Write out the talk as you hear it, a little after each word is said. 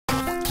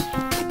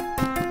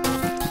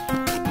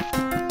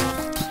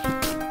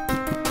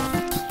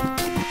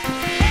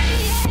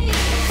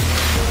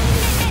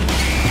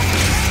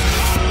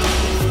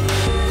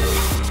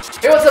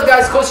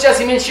guys? Coach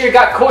Jesse Minch here.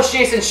 Got Coach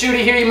Jason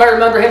Schutte here. You might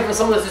remember him from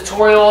some of the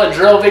tutorial and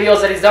drill videos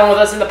that he's done with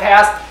us in the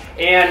past.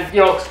 And, you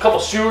know, a couple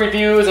shoe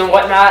reviews and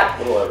whatnot.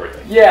 A little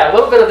everything. Yeah, a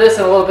little bit of this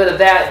and a little bit of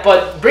that.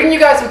 But bringing you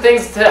guys some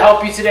things to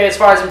help you today as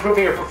far as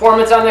improving your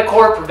performance on the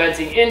court,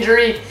 preventing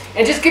injury,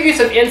 and just give you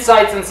some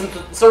insights and some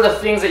sort of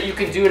things that you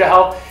can do to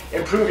help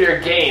improve your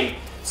game.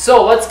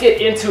 So let's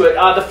get into it.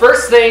 The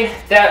first thing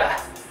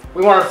that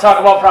we want to talk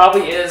about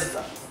probably is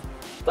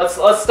let's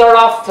start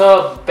off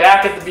to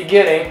back at the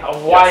beginning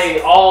of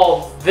why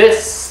all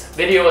this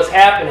video is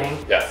happening.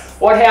 Yes.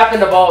 What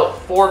happened about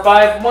 4 or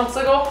 5 months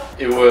ago?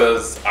 It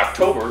was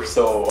October,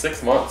 so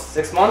 6 months.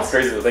 6 months? It's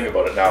crazy to think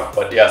about it now.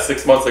 But yeah,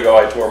 6 months ago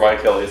I tore my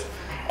Achilles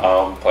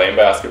playing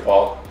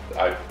basketball.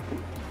 I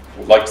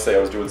would like to say I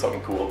was doing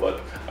something cool, but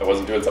I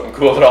wasn't doing something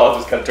cool at all. I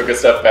just kind of took a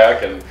step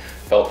back and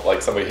felt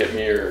like somebody hit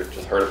me or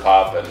just heard a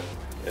pop and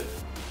it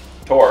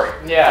tore.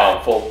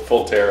 Yeah.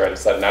 Full tear. I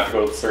decided not to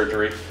go to the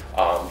surgery.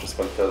 Just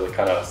went to the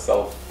kind of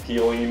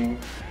self-healing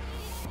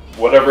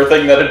whatever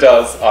thing that it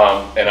does,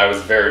 and I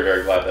was very,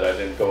 very glad that I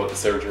didn't go with the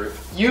surgery.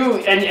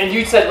 You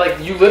said like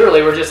you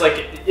literally were just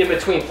like in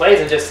between plays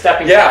and just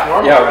stepping back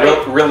normally,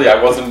 right? Really,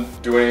 I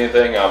wasn't doing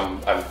anything.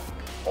 I've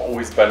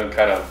always been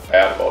kind of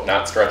bad about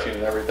not stretching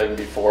and everything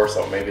before,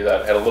 so maybe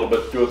that had a little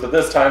bit to do with it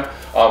this time.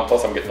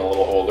 Plus, I'm getting a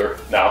little older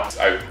now.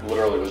 I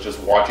literally was just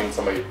watching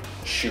somebody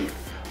shoot.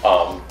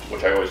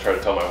 Which I always try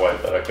to tell my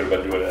wife that I could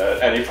have been doing it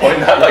at any point,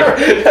 not like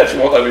that she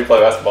won't let me play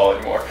basketball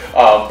anymore.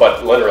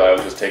 But literally I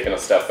was just taking a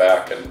step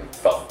back and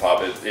felt the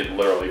pop. It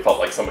literally felt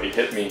like somebody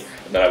hit me,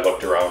 and then I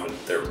looked around and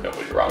there was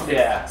nobody around me.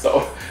 Yeah.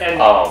 So, and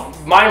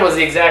mine was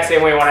the exact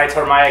same way when I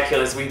tore my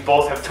Achilles. We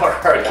both have torn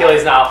our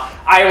Achilles now.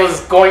 I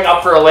was going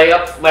up for a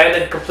layup,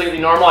 landed completely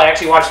normal. I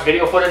actually watched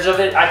video footage of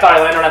it. I thought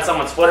I landed on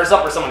someone's foot or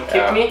something, or someone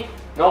kicked me.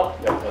 Nope.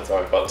 Yep, that's how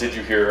I felt. Did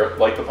you hear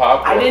like the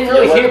pop? I didn't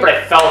really hear it, but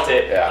I felt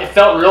it. Yeah. It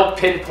felt real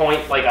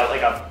pinpoint, like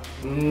a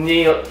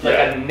nail,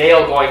 a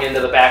nail going into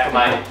the back of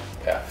my.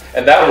 Yeah,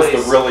 and that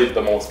was really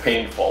the most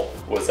painful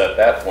was at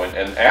that point,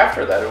 and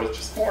after that it was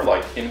just more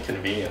like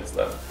inconvenience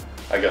than,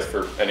 I guess,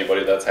 for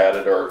anybody that's had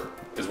it or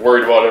is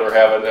worried about ever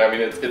having it. I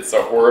mean, it's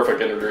a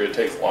horrific injury. It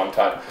takes a long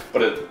time,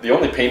 but the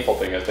only painful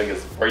thing I think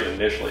is right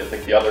initially. I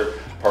think the other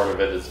part of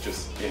it is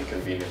just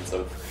inconvenience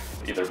of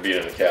either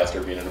being in a cast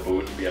or being in a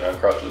boot and being on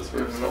crutches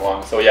for so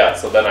long. So yeah,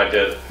 so then I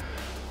did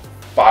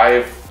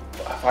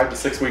 5 to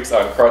 6 weeks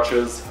on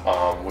crutches,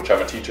 which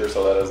I'm a teacher,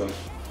 so that isn't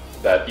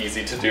that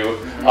easy to do.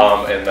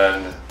 And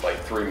then like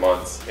 3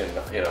 months in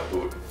a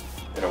boot,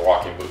 in a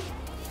walking boot.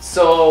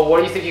 So what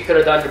do you think you could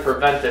have done to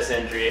prevent this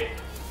injury?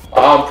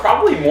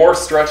 Probably more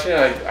stretching.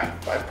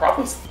 I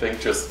probably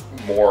think just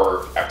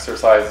more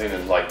exercising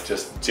and like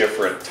just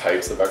different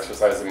types of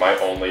exercising. My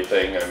only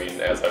thing, I mean,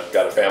 as I've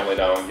got a family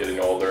now and getting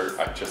older,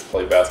 I just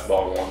play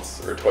basketball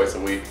once or twice a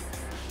week.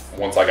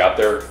 Once I got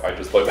there, I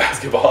just played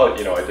basketball.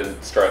 You know, I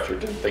didn't stretch or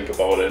didn't think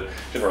about it.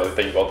 Didn't really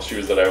think about the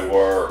shoes that I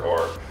wore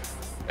or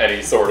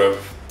any sort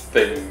of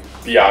thing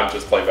beyond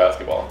just playing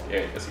basketball. You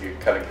know, because you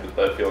kind of get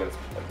that feeling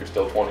like you're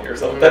still 20 or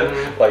something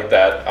like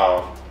that.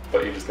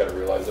 But you just got to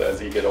realize that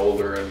as you get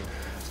older and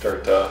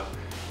start to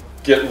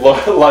get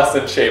less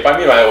in shape. I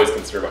mean, I always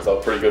consider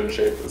myself pretty good in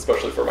shape,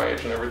 especially for my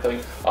age and everything.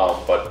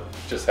 But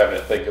just having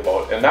to think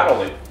about, and not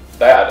only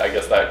that, I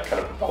guess that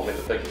kind of propelled me to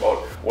think about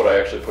what I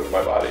actually put in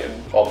my body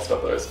and all the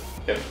stuff that I was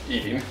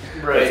eating.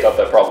 And stuff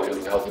that probably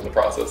isn't helping the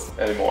process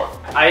anymore.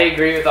 I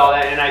agree with all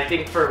that, and I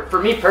think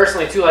for me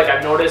personally too, like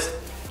I've noticed,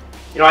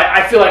 you know,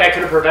 I feel like I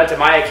could have prevented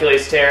my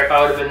Achilles tear if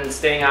I would have been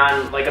staying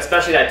on, like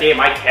especially that day,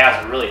 my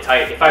calves were really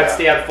tight. If I would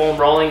stay on foam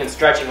rolling and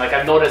stretching, like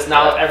I've noticed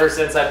now ever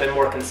since I've been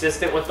more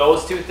consistent with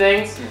those two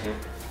things,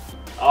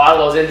 a lot of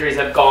those injuries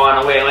have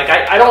gone away. Like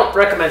I don't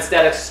recommend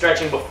static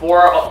stretching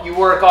before you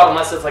work out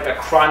unless it's like a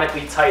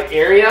chronically tight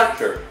area,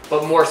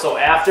 but more so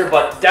after.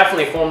 But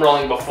definitely foam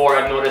rolling before,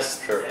 I've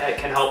noticed it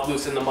can help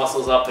loosen the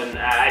muscles up, and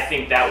I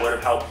think that would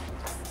have helped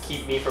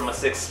keep me from a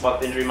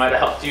 6-month injury. Might have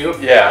helped you.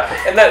 Yeah,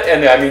 and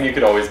I mean, you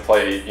can always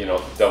play, you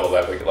know, devil's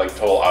advocate, like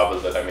total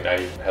opposite. I mean, I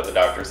even had the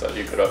doctor said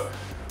you could have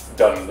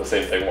done the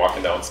same thing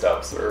walking down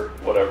steps or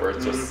whatever.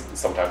 It's just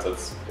sometimes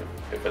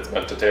if it's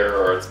meant to tear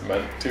or it's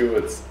meant to,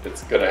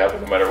 it's gonna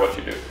happen no matter what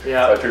you do.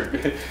 Yeah.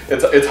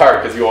 So it's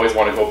hard because you always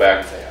want to go back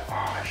and say, oh,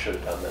 I should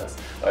have done this,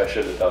 I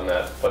should have done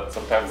that. But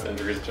sometimes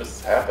injuries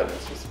just happen.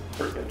 It's just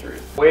freak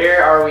injuries.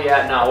 Where are we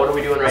at now? What are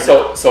we doing right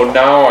now? So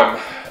now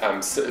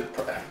I'm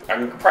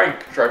probably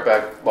right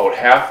back about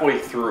halfway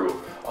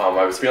through.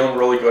 I was feeling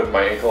really good.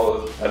 My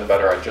ankle has been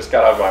better. I just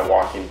got out of my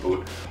walking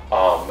boot.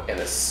 And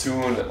as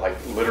soon, like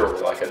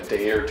literally like a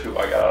day or two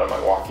I got out of my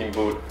walking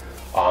boot,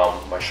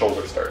 my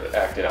shoulder started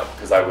acting up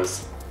because I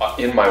was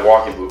in my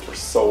walking boot for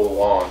so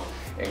long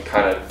and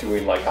kind of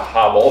doing like a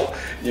hobble,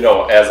 you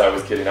know, as I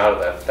was getting out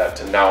of that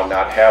to now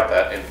not have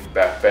that and be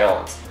back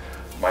balanced.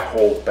 My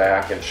whole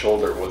back and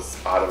shoulder was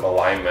out of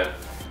alignment.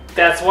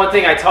 That's one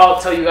thing I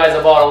tell you guys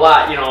about a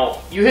lot. You know,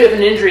 you have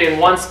an injury in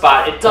one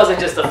spot, it doesn't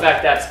just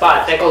affect that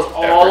spot. That goes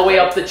all the way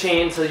up the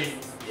chain. So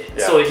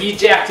he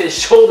jacked his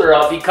shoulder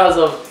up because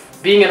of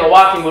being in a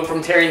walking boot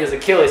from tearing his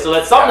Achilles. So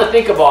that's something to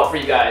think about for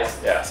you guys.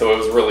 Yeah, so it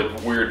was really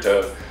weird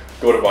to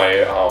go to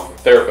my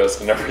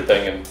therapist and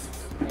everything, and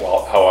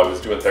well, how I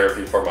was doing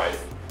therapy for my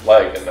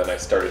leg, and then I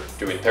started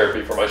doing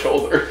therapy for my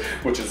shoulder,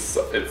 which is,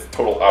 it's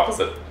total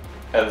opposite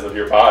ends of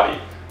your body.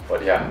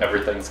 But yeah,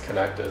 everything's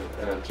connected,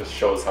 and it just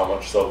shows how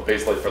much. So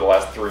basically for the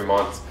last 3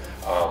 months,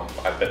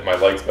 my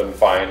leg's been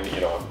fine,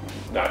 you know,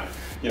 not,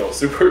 you know,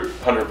 super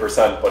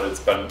 100%, but it's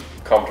been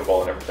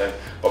comfortable and everything.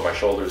 But my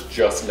shoulder's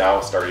just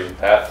now starting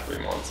that 3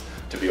 months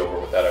to be over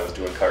with that. I was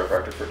doing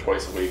chiropractic for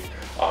twice a week.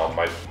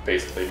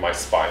 Basically my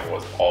spine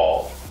was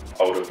all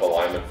out of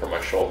alignment from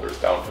my shoulders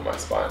down to my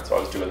spine. So I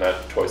was doing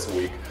that twice a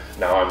week.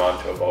 Now I'm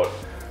on to about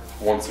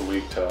once a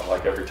week to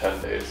like every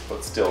 10 days,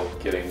 but still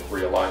getting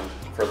realigned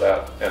for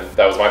that. And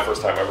that was my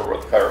first time ever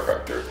with a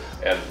chiropractor,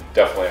 and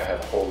definitely I had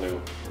a whole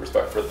new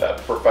respect for that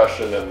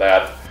profession and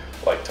that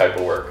like type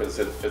of work, because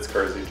it's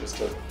crazy just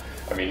to,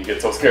 I mean, you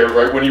get so scared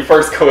right when you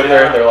first go in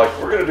there and they're like,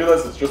 we're gonna do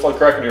this, it's just like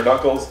cracking your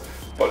knuckles,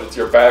 but it's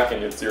your back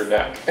and it's your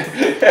neck.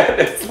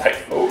 And it's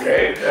like,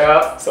 okay.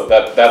 Yeah. So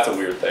that's a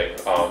weird thing.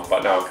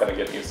 But now I'm kind of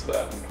getting used to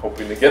that and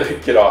hoping to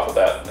get off of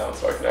that now,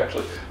 so I can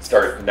actually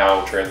start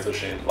now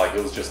transitioning. Like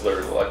it was just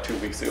literally like 2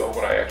 weeks ago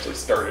when I actually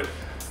started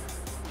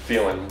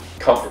feeling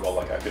comfortable,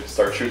 like I could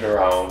start shooting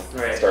around,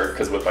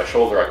 because with my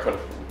shoulder I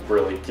couldn't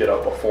really get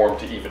up a form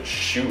to even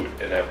shoot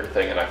and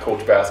everything, and I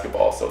coach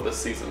basketball, so this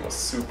season was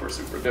super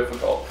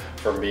difficult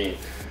for me,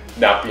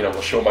 not being able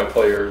to show my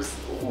players,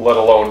 let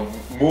alone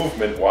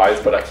movement wise,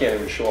 but I can't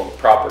even show them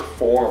proper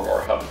form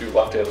or how to do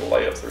left-handed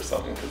layups or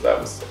something, because that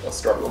was a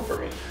struggle for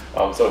me.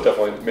 So it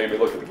definitely made me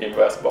look at the game of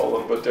basketball a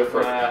little bit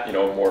different, you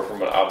know, more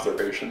from an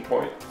observation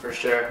point. For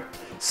sure.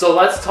 So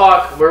let's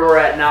talk where we're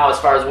at now as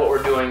far as what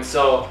we're doing.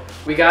 So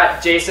we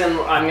got Jason.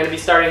 I'm going to be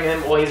starting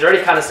him. Well, he's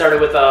already kind of started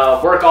with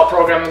a workout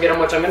program and get him,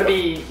 which I'm going to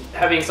be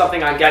having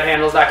something on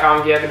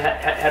gethandles.com. If you haven't,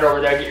 head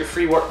over there, get your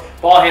free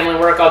ball handling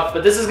workout.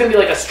 But this is going to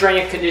be like a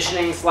strength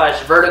conditioning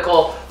 /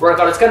 vertical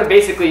workout. It's going to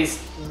basically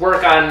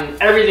work on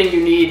everything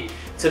you need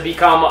to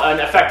become an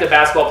effective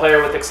basketball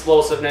player with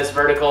explosiveness,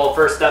 vertical,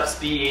 first step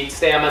speed,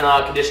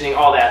 stamina, conditioning,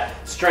 all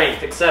that,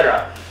 strength,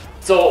 etc.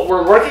 So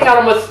we're working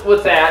on him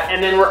with that,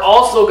 and then we're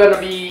also going to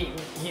be,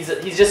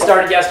 he's just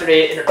started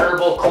yesterday an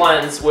herbal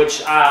cleanse,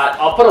 which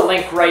I'll put a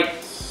link right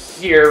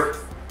here.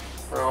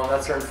 Oh,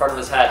 that's right in front of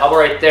his head. How about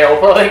right there?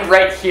 We'll put a link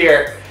right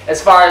here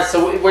as far as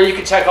where you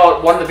can check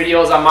out one of the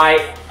videos on my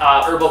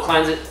herbal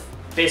cleanse.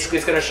 Basically,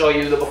 it's going to show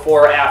you the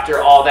before,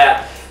 after, all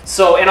that.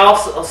 So, and I'll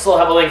also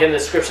have a link in the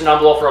description down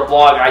below for a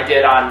blog I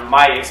did on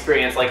my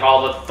experience, like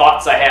all the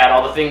thoughts I had,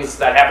 all the things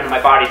that happened in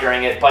my body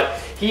during it. But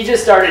he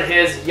just started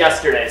his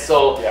yesterday.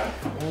 So,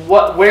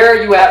 where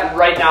are you at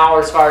right now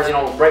as far as, you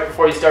know, right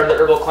before you started the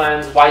herbal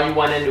cleanse, why you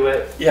went into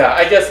it? Yeah,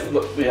 I guess,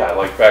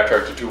 like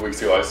backtrack to 2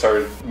 weeks ago, I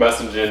started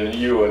messaging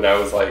you, and I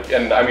was like,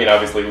 and I mean,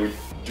 obviously we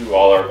do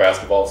all our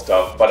basketball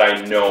stuff, but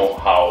I know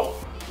how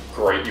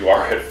great you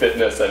are at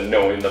fitness and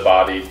knowing the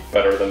body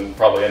better than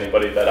probably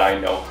anybody that I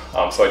know.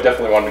 So I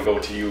definitely wanted to go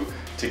to you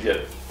to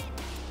get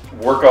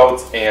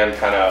workouts and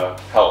kind of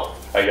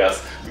health, I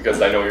guess, because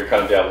I know you're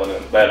kind of dabbling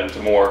in that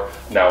into more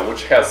now,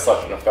 which has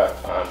such an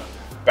effect on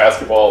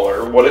basketball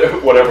or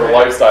whatever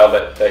lifestyle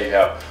that they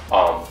have.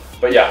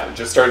 But yeah,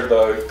 just started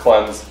the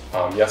cleanse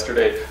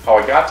yesterday. How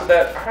I got to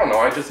that, I don't know,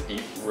 I just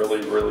eat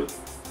really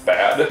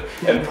bad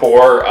and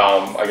poor.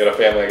 I got a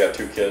family, I got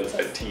 2 kids,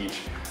 I teach.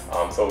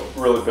 So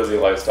really busy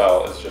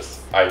lifestyle is just,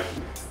 I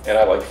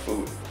like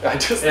food. I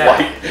just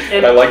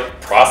I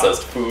like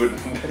processed food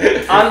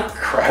and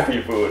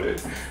crappy food.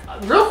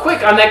 Real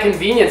quick on that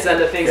convenience end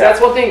of things,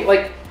 that's one thing,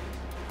 like,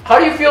 how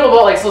do you feel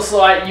about, like,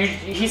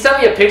 he sent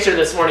me a picture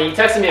this morning, he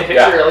texted me a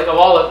picture like of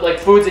all the like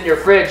foods in your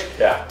fridge.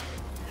 Yeah.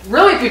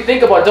 Really, if you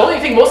think about it, don't you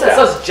think most of that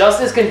stuff's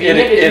just as convenient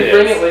if you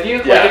bring it with you?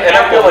 Yeah, like and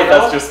I feel like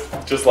that's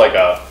just like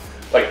a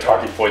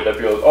talking point that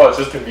feels, oh, it's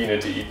just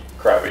convenient to eat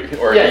crappy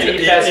or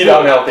eat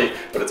unhealthy,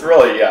 but it's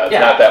really it's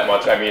not that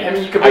much. I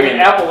mean you could bring an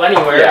apple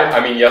anywhere. Yeah,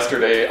 I mean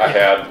yesterday I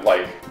had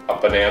like a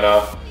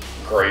banana,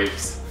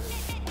 grapes,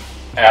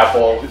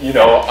 apple, you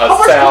know, a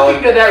How salad.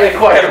 Much did that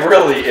require? And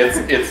really,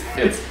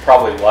 it's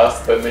probably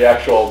less than the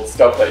actual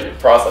stuff that you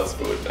process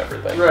food and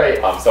everything.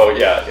 Right. So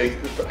yeah,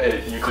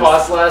 you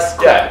cost less.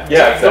 Yeah,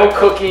 exactly. No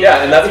cooking.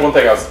 Yeah, and that's one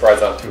thing I was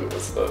surprised on too,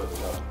 was the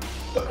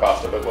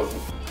cost of it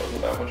wasn't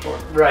that much more.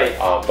 Right.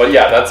 But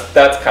yeah,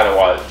 that's kind of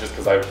why, just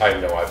because I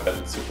know I've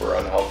been super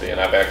unhealthy, and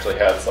I've actually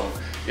had some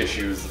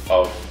issues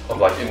of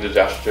like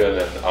indigestion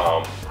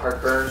and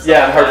heartburn.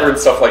 Yeah, and heartburn,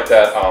 stuff like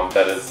that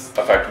that has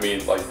affected me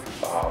like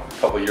a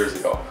couple of years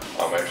ago.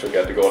 I actually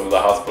got to go into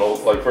the hospital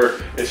like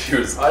for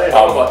issues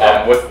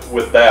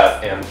with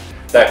that, and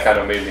that kind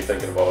of made me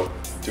thinking about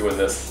doing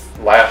this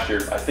last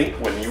year. I think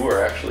when you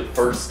were actually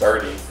first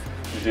starting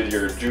you did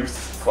your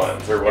juice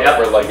cleanse or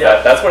whatever Yep, like yep.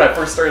 that. That's when I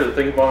first started to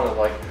think about it. I'm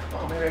like,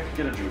 oh, maybe I could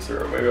get a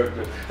juicer, or maybe I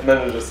could. And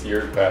then it just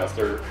years passed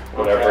or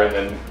whatever.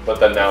 Okay. But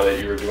then now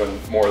that you were doing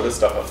more of this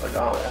stuff, I was like,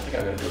 oh, I think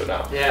I'm gonna do it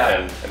now.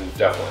 Yeah. And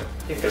definitely.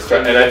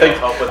 And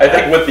I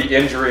think with the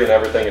injury and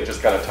everything, it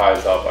just kind of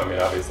ties up. I mean,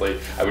 obviously,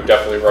 I would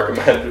definitely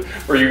recommend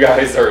for you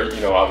guys, or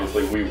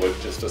obviously we would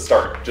just to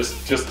start,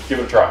 just give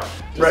it a try.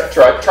 Just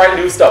try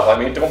new stuff. I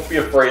mean, don't be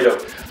afraid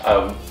of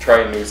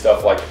trying new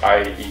stuff. Like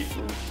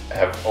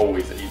have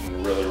always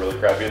eaten really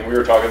crappy, and we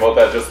were talking about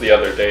that just the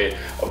other day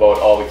about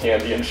all the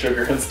candy and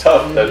sugar and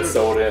stuff, that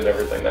soda and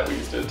everything that we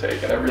used to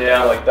take and everything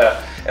like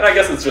that. And I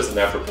guess it's just a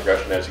natural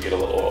progression as you get a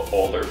little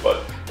older.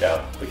 But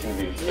yeah, the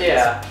convenience.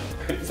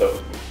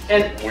 So.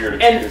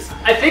 Weird excuse. And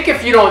I think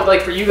if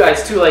like for you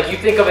guys too, like you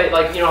think of it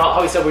like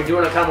how we said we're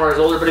doing it kind of more as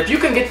older, but if you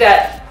can get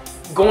that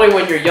going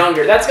when you're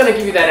younger, that's going to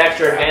give you that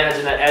extra advantage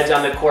and that edge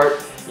on the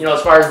court.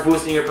 As far as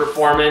boosting your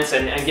performance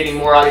and getting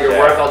more out of your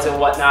workouts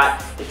and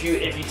whatnot, if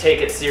you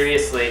take it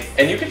seriously.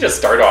 And you can just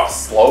start off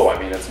slow.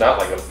 I mean, it's not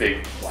like a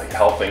big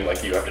health thing,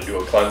 like you have to do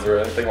a cleanser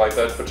or anything like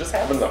that. But just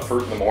having the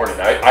fruit in the morning,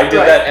 I did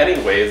that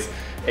anyways,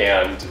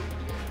 and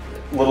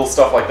little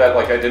stuff like that,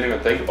 like I didn't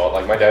even think about.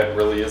 Like my diet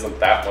really isn't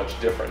that much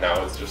different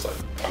now. It's just like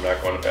I'm not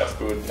going to fast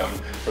food.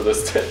 For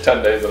this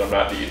 10 days that I'm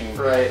not eating,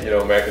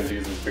 mac and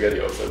cheese and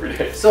SpaghettiOs every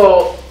day.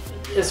 So,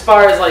 as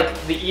far as like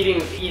the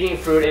eating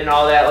fruit and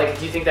all that, like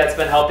do you think that's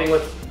been helping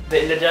with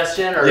the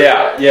indigestion? Or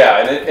yeah,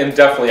 and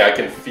definitely I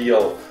can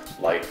feel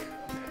like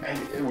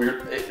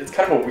weird. It's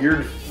kind of a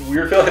weird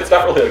feeling. It's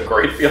not really a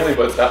great feeling,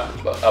 but it's not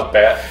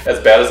as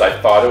bad as I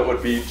thought it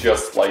would be.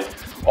 Just like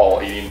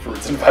all eating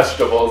fruits and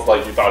vegetables,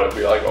 like you thought it'd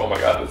be like, oh my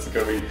god, this is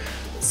gonna be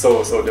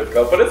so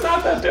difficult, but it's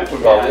not that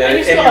difficult. And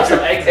you still have some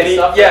eggs and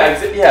stuff.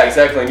 Yeah,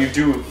 exactly. And you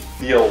do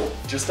feel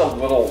just a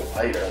little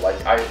lighter. Like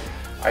I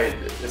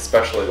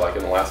especially like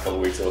in the last couple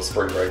of weeks, it was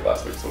spring break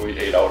last week, so we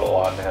ate out a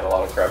lot and had a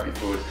lot of crappy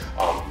food.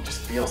 You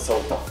just feel so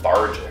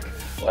lethargic,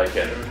 like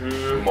and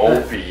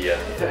mopey,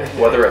 and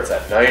whether it's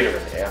at night or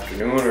in the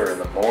afternoon or in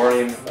the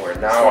morning, or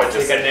now I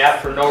just take a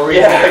nap for no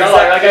reason. Yeah, exactly.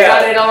 Like I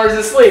got 8 hours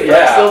of sleep. Yeah,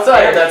 I'm still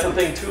tired. And that's the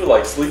thing too,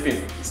 like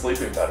sleeping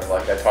better.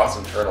 Like I toss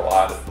and turn a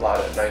lot at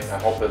night, and I'm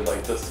hoping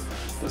like this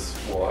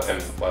will.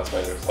 And last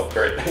night it slept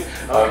great.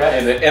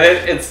 And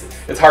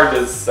it's hard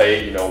to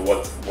say,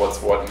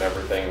 what's what and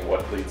everything, and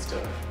what leads to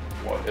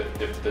what,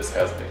 if this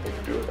has anything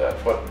to do with that.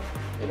 But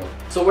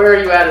So where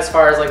are you at as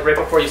far as like right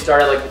before you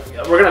started? Like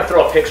we're gonna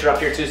throw a picture up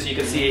here too, so you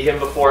can see him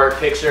before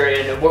picture.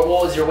 And what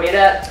was your weight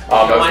at?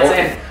 No,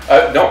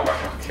 I don't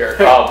care.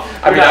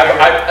 I mean,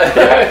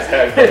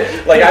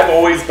 exactly. Like I've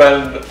always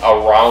been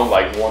around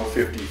like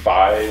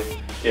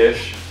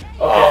 155-ish,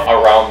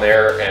 around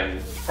there, and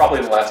probably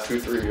in the last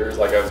 2-3 years,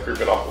 like I was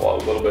creeping up a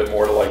little bit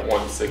more to like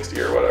 160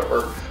 or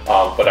whatever.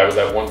 But I was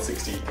at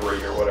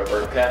 163 or whatever.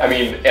 Okay.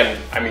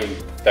 I mean,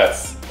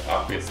 that's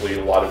obviously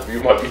a lot of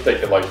you might be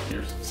thinking like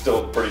you're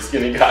still a pretty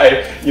skinny guy,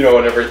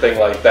 and everything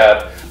like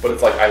that. But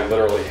it's like I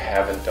literally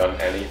haven't done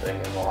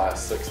anything in the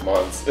last 6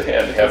 months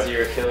and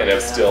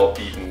have still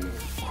eaten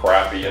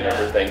crappy and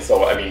everything.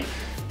 So I mean,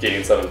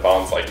 gaining 7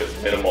 pounds like is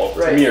minimal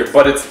to me.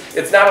 But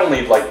it's not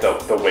only like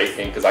the weight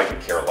gain, because I could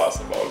care less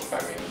about.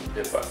 I mean,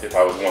 if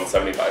I was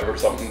 175 or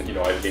something,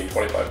 I'd gain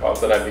 25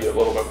 pounds, then I'd be a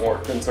little bit more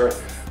concerned.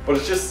 But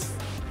it's just,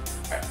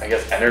 I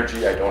guess,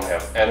 energy. I don't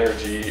have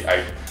energy.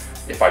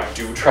 If I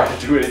do try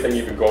to do anything,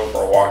 even going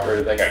for a walk or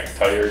anything, I get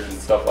tired and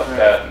stuff like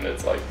that. And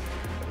it's like,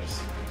 I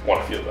just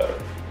want to feel better.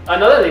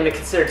 Another thing to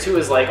consider too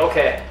is like,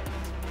 okay,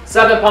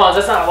 7 pounds,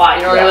 that's not a lot,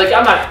 You're like,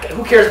 I'm not,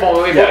 who cares about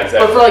my weight?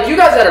 But for like you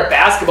guys that are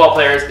basketball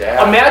players,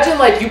 imagine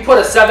like you put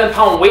a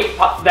 7-pound weight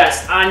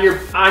vest on your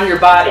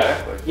body.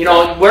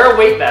 Wear a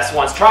weight vest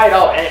once, try it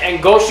out,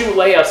 and go shoot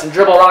layups and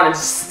dribble around and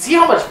see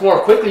how much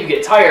more quickly you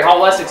get tired,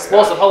 how less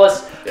explosive, how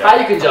less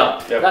high you can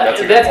jump.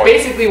 That's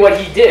basically what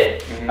he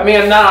did. I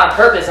mean, not on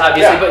purpose,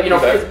 obviously, but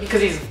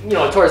because he's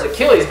tore his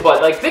Achilles.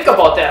 But like, think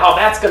about that, how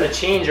that's going to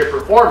change your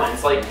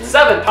performance. Like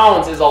 7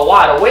 pounds is a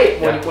lot of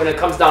weight when it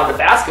comes down to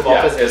basketball.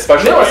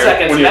 Especially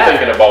when you're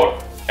thinking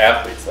about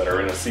athletes that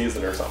are in a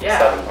season or something.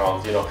 7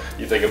 pounds.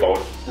 You think about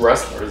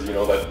wrestlers.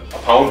 That a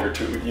pound or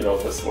two.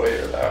 This way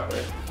or that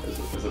way.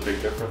 Is a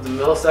big difference. The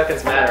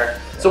milliseconds matter.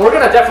 So we're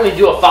gonna definitely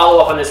do a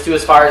follow-up on this too,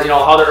 as far as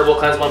how the herbal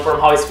cleanse went for him,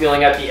 how he's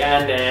feeling at the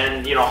end,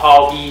 and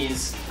how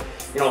he's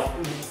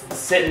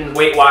sitting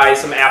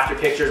weight-wise, some after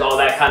pictures, all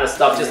that kind of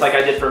stuff, just like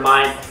I did for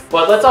mine.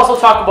 But let's also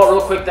talk about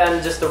real quick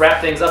then, just to wrap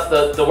things up,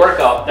 the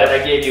workout that I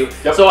gave you.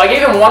 So I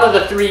gave him one of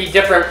the 3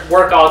 different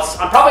workouts.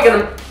 I'm probably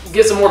gonna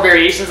get some more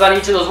variations on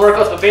each of those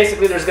workouts, but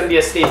basically there's gonna be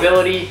a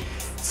stability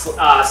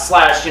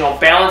slash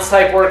balance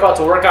type workout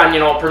to work on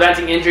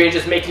preventing injury and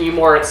just making you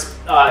more it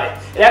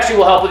actually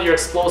will help with your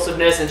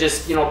explosiveness and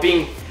just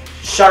being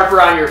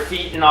sharper on your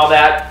feet and all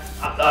that.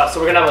 So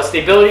we're gonna have a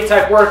stability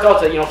type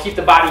workout to keep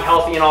the body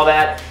healthy and all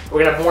that. We're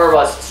gonna have more of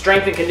a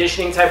strength and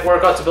conditioning type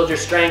workout to build your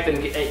strength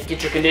and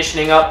get your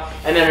conditioning up,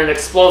 and then an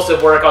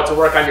explosive workout to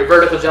work on your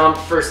vertical jump,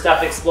 first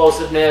step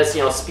explosiveness,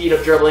 speed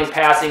of dribbling,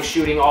 passing,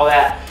 shooting, all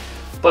that.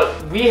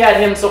 But we had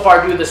him so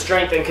far do the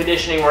strength and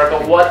conditioning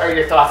workout. What are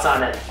your thoughts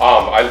on it?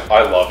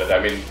 I love it.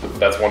 I mean,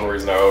 that's one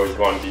reason I always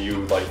go on to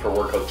you like for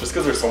workouts, just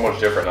because they're so much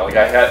different. Like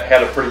I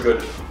had a pretty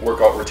good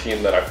workout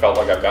routine that I felt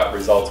like I've got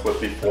results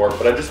with before,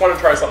 but I just want to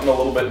try something a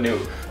little bit new.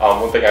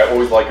 One thing I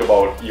always like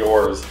about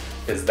yours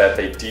is that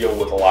they deal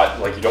with a lot,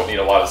 like you don't need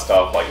a lot of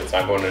stuff, like it's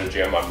not going to the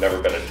gym. I've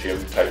never been a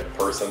gym type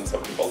person.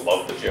 Some people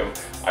love the gym.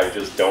 I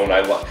just don't.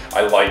 I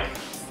like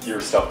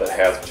your stuff that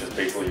has just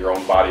basically your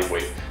own body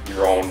weight,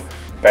 your own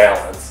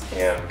balance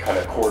and kind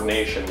of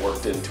coordination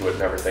worked into it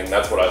and everything.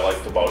 That's what I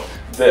liked about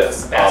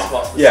this.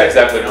 Yeah,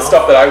 exactly. You know? The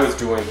stuff that I was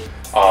doing,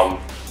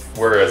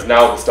 whereas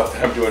now the stuff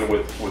that I'm doing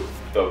with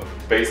the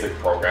basic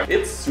program,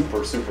 it's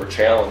super, super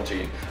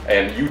challenging.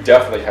 And you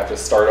definitely have to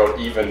start out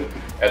even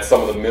at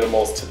some of the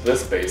minimals to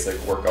this basic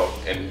workout,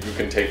 and you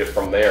can take it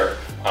from there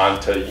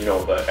onto, you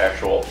know, the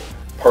actual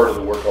part of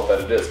the workout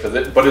that it is,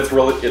 but it's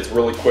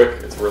really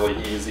quick, it's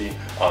really easy,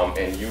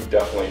 and you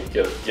definitely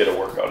get a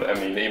workout. I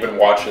mean, even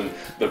watching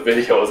the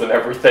videos and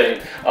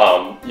everything,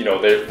 you know,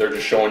 they're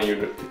just showing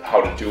you how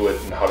to do it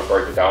and how to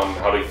break it down and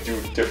how to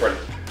do different,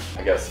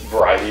 I guess,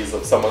 varieties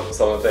of some of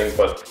the things,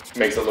 but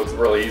makes it look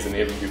really easy. And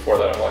even before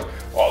that, I'm like,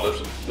 oh,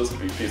 this would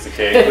be a piece of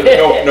cake.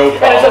 No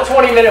problem. And it's a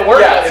 20-minute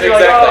workout. Yeah, so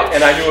exactly. like, oh.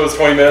 And I knew it was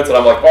 20 minutes, and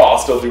I'm like, well, I'll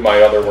still do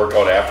my other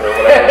workout after or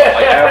whatever.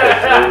 Like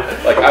halfway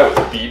through, like I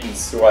was beating,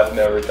 sweat, and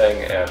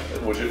everything, and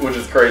which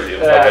is crazy.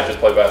 It's like I just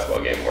play a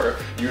basketball game where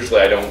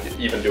usually I don't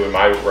even doing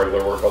my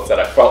regular workouts that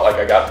I felt like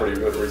I got pretty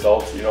good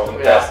results. You know, in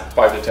the past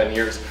 5 to 10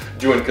 years.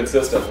 Doing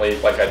consistently,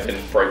 like I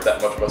didn't break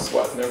that much of a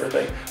sweat and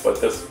everything,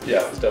 but this,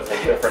 yeah, it was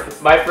definitely different.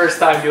 My first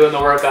time doing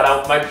the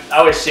workout,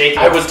 I was shaking.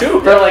 I was too.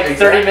 For like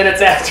 30 minutes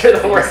after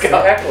the workout.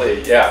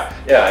 Exactly, yeah,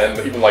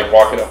 and even like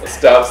walking up the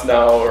steps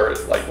now, or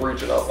like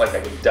reaching up, like I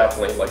can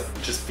definitely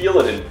like just feel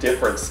it in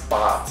different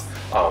spots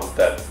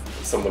that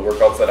some of the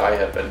workouts that I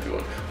have been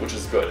doing, which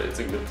is good. It's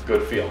a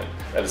good feeling,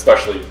 and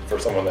especially for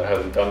someone that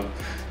hasn't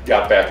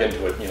got back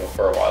into it, you know,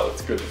 for a while,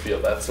 it's good to feel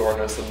that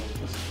soreness and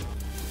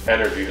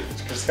energy. It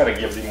just kind of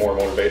gives you more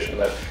motivation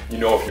that you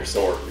know if you're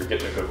sore, you're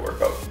getting a good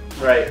workout.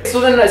 Right. So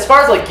then as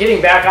far as like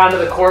getting back onto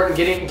the court and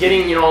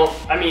getting, you know,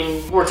 I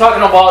mean, we're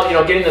talking about, you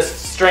know, getting the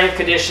strength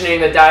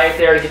conditioning, the diet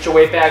there to get your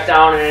weight back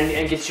down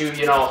and get you,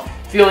 you know,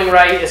 feeling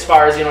right as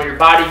far as, you know, your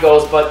body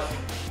goes. But,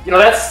 you know,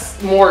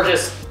 that's more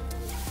just,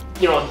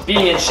 you know,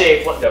 being in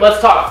shape.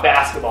 Let's talk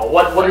basketball.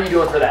 What are you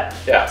doing for that?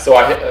 Yeah, so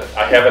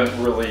I haven't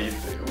really,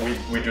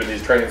 we do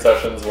these training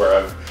sessions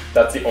where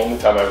that's the only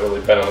time I've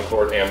really been on the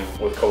court and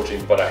with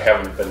coaching, but I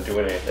haven't been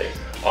doing anything.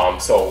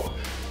 So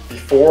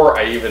before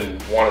I even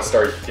want to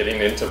start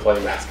getting into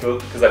playing basketball,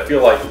 because I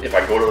feel like if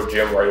I go to a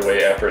gym right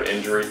away after an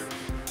injury,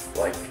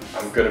 like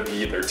I'm gonna be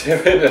either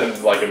timid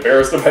and like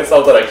embarrassed of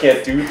myself that I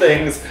can't do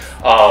things,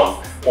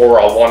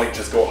 or I'll want to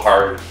just go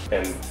hard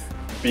and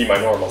be my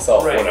normal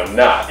self when I'm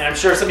not. And I'm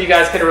sure some of you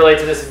guys can relate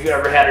to this if you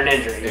ever had an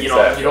injury.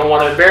 Exactly. You don't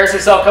want to embarrass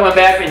yourself coming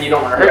back, and you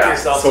don't want to hurt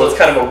yourself. So it's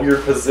kind of a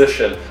weird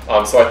position.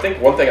 So I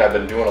think one thing I've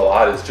been doing a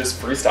lot is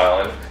just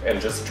freestyling and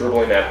just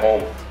dribbling at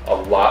home a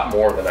lot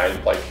more than I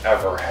like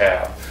ever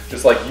have.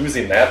 Just like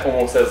using that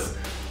almost as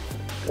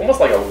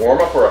like a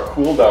warm up or a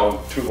cool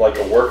down to like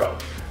a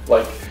workout.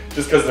 Like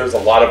just because there's a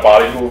lot of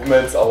body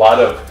movements,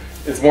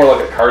 it's more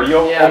like a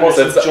cardio almost.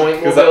 It's joint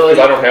because mobility.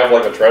 I don't have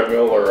like a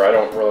treadmill or I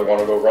don't really want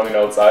to go running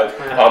outside.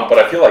 But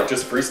I feel like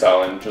just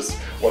freestyling, just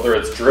whether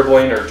it's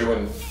dribbling or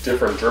doing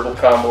different dribble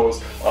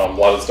combos, a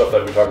lot of stuff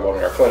that we talk about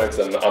in our clinics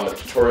and on the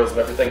tutorials and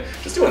everything,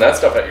 just doing that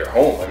stuff at your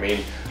home. I mean,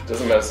 it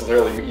doesn't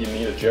necessarily mean you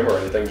need a gym or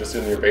anything, just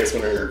in your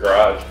basement or your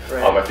garage.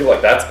 I feel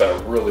like that's been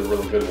a really,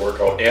 really good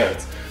workout, and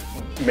it's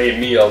made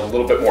me a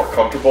little bit more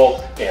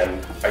comfortable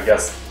and I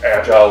guess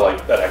agile,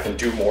 like that I can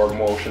do more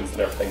motions and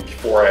everything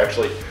before I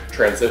actually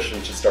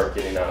transition to start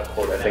getting on a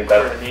court. I think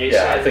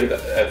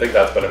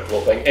that's been a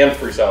cool thing. And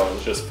freestyling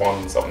is just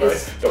fun and something I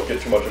don't get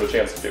too much of a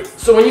chance to do.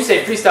 So when you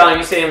say freestyling,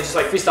 you say just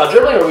like freestyle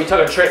dribbling, or are we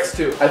talking tricks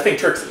too? I think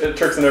tricks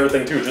and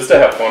everything too, just to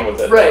have fun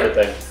with it and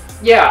everything.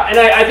 Yeah, and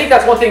I think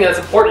that's one thing that's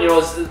important, you know,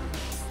 is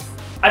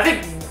I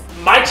think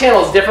my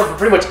channel is different from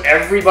pretty much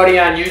everybody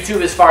on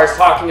YouTube as far as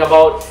talking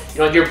about, you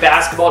know, your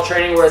basketball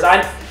training, whereas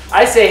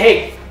I say,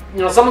 hey,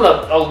 you know, some of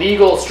the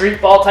illegal street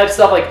ball type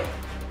stuff, like,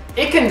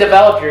 it can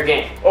develop your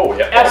game. Oh,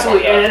 yeah.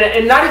 Absolutely.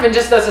 And not even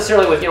just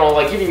necessarily with, you know,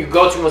 like giving you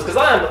go-to moves, because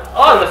a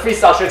lot of the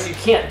freestyle tricks you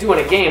can't do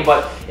in a game,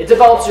 but it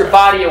develops your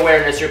body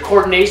awareness, your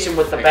coordination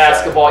with the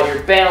basketball,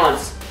 your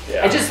balance.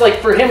 And just like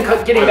for him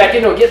getting back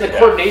into it, getting the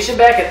coordination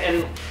back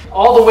and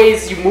all the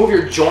ways you move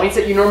your joints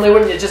that you normally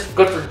wouldn't, it's just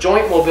good for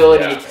joint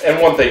mobility.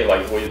 And one thing,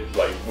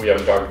 we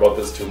haven't talked about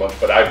this too much,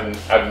 but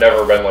I've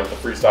never been like the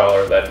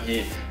freestyler that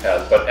he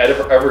has. But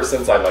ever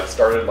since I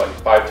started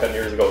 5-10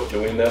 years ago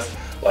doing this,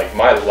 like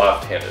my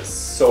left hand is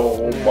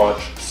so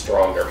much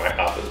stronger. My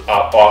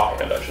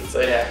offhand, I should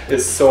say,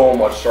 is so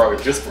much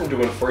stronger just from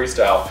doing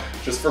freestyle.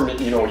 Just from,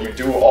 you know, you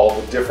do all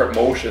the different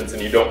motions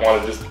and you don't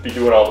want to just be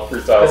doing all the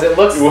freestyle. Because it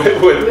looks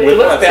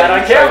bad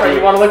on camera.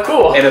 You want to look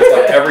cool. And it's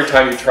like every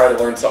time you try to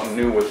learn something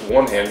new with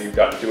one hand, you've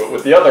got to do it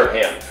with the other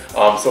hand.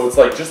 So it's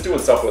like just doing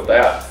stuff with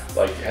that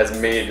has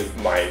made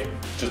my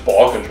just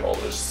ball control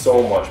is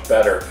so much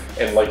better.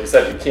 And like you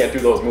said, you can't do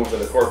those moves in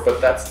the court, but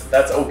that's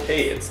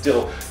okay. It's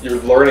still, you're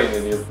learning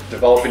and you're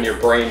developing your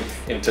brain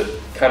into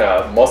kind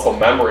of muscle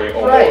memory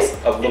almost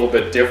a little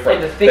bit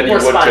different. And to think more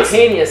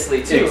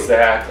spontaneously too.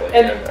 Exactly.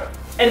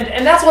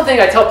 And that's one thing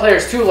I tell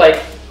players too,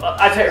 like,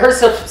 I've heard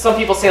some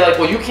people say like,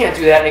 well, you can't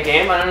do that in a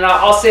game. And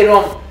I'll say to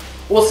them,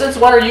 well, since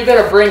when are you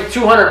going to bring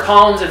 200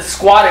 pounds and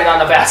squat it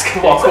on a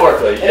basketball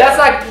court? And that's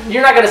not,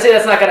 you're not going to say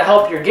that's not going to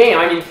help your game.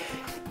 I mean,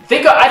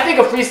 I think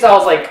of freestyle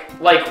as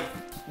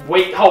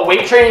like how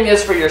weight training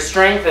is for your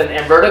strength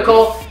and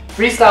vertical.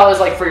 Freestyle is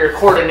like for your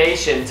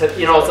coordination.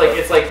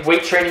 It's like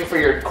weight training for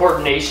your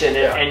coordination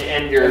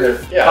and your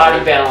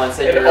body balance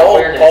and your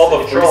awareness. All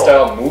the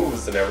freestyle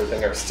moves and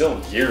everything are still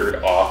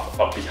geared off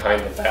of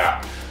behind the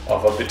back,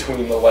 off of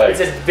between the legs.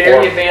 It's a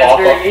very advanced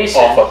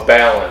variation. Off of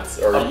balance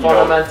or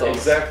fundamentals.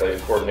 Exactly,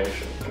 and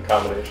coordination and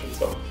combination.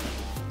 So.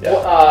 Yeah.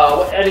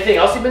 Well, anything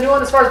else you've been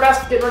doing as far as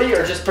basketball getting ready,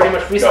 or just pretty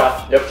much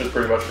freestyle? No, yep, just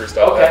pretty much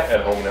freestyle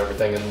at home and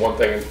everything. And one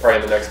thing,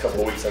 probably in the next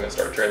couple of weeks, I'm going to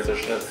start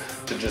transitioning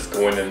to just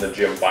going in the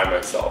gym by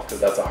myself,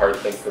 because that's a hard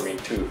thing for me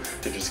too,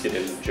 to just get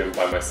in the gym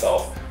by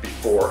myself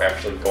before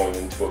actually going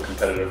into a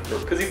competitive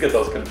group, because you get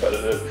those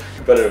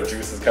competitive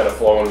juices kind of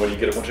flowing when you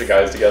get a bunch of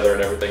guys together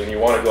and everything, and you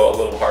want to go a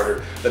little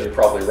harder than you're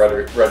probably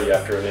ready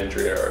after an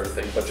injury or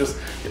everything. But just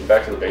getting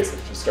back to the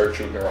basics, just start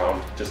shooting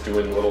around, just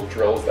doing little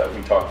drills that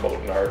we talk about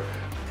in our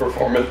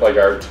performance, like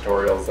our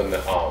tutorials and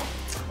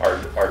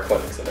our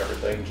clinics and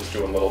everything, just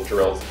doing little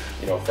drills,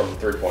 from the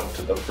 3-point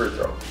to the free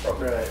throw,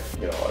 from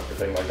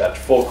everything like that,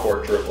 full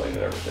court dribbling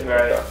and everything like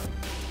that.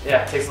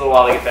 Yeah, it takes a little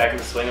while to get back in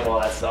the swing of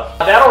all that stuff.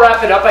 That'll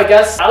wrap it up, I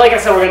guess. Like I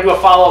said, we're going to do a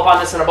follow-up on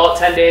this in about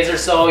 10 days or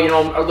so, a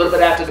little bit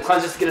after the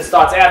cleanse, just to get his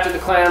thoughts after the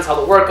cleanse, how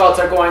the workouts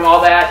are going,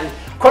 all that. And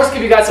of course,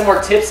 give you guys some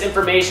more tips,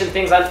 information,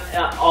 things on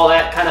all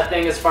that kind of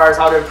thing as far as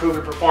how to improve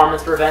your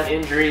performance, prevent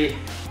injury,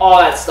 all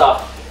that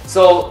stuff.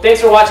 So thanks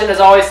for watching.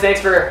 As always,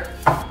 thanks for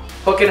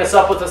hooking us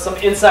up with some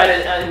insight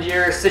into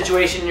your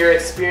situation, your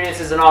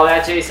experiences, and all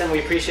that, Jason. We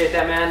appreciate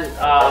that, man.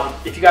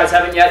 If you guys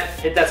haven't yet,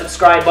 hit that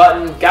subscribe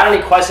button. Got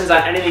any questions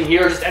on anything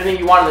here, just anything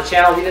you want on the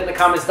channel, leave it in the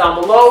comments down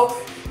below.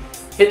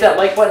 Hit that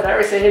like button. Did I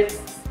already say hit?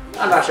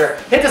 I'm not sure.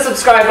 Hit the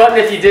subscribe button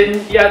if you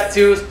didn't yet,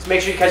 too. To make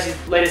sure you catch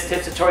these latest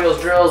tips,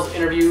 tutorials, drills,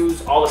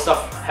 interviews, all the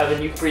stuff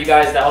having for you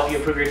guys to help you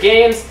improve your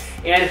games.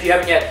 And if you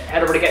haven't yet,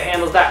 head over to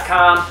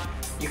gethandles.com.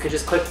 You can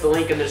just click the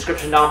link in the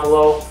description down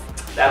below.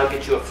 That'll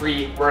get you a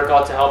free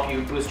workout to help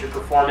you boost your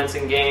performance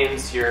in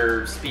games,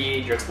 your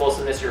speed, your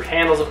explosiveness, your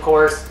handles, of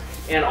course,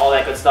 and all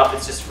that good stuff.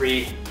 It's just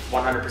free,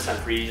 100%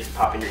 free. You just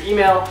pop in your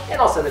email,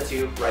 and I'll send it to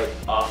you right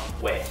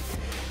away.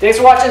 Thanks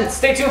for watching.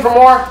 Stay tuned for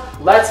more.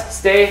 Let's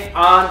stay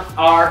on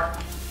our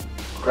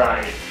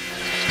grind.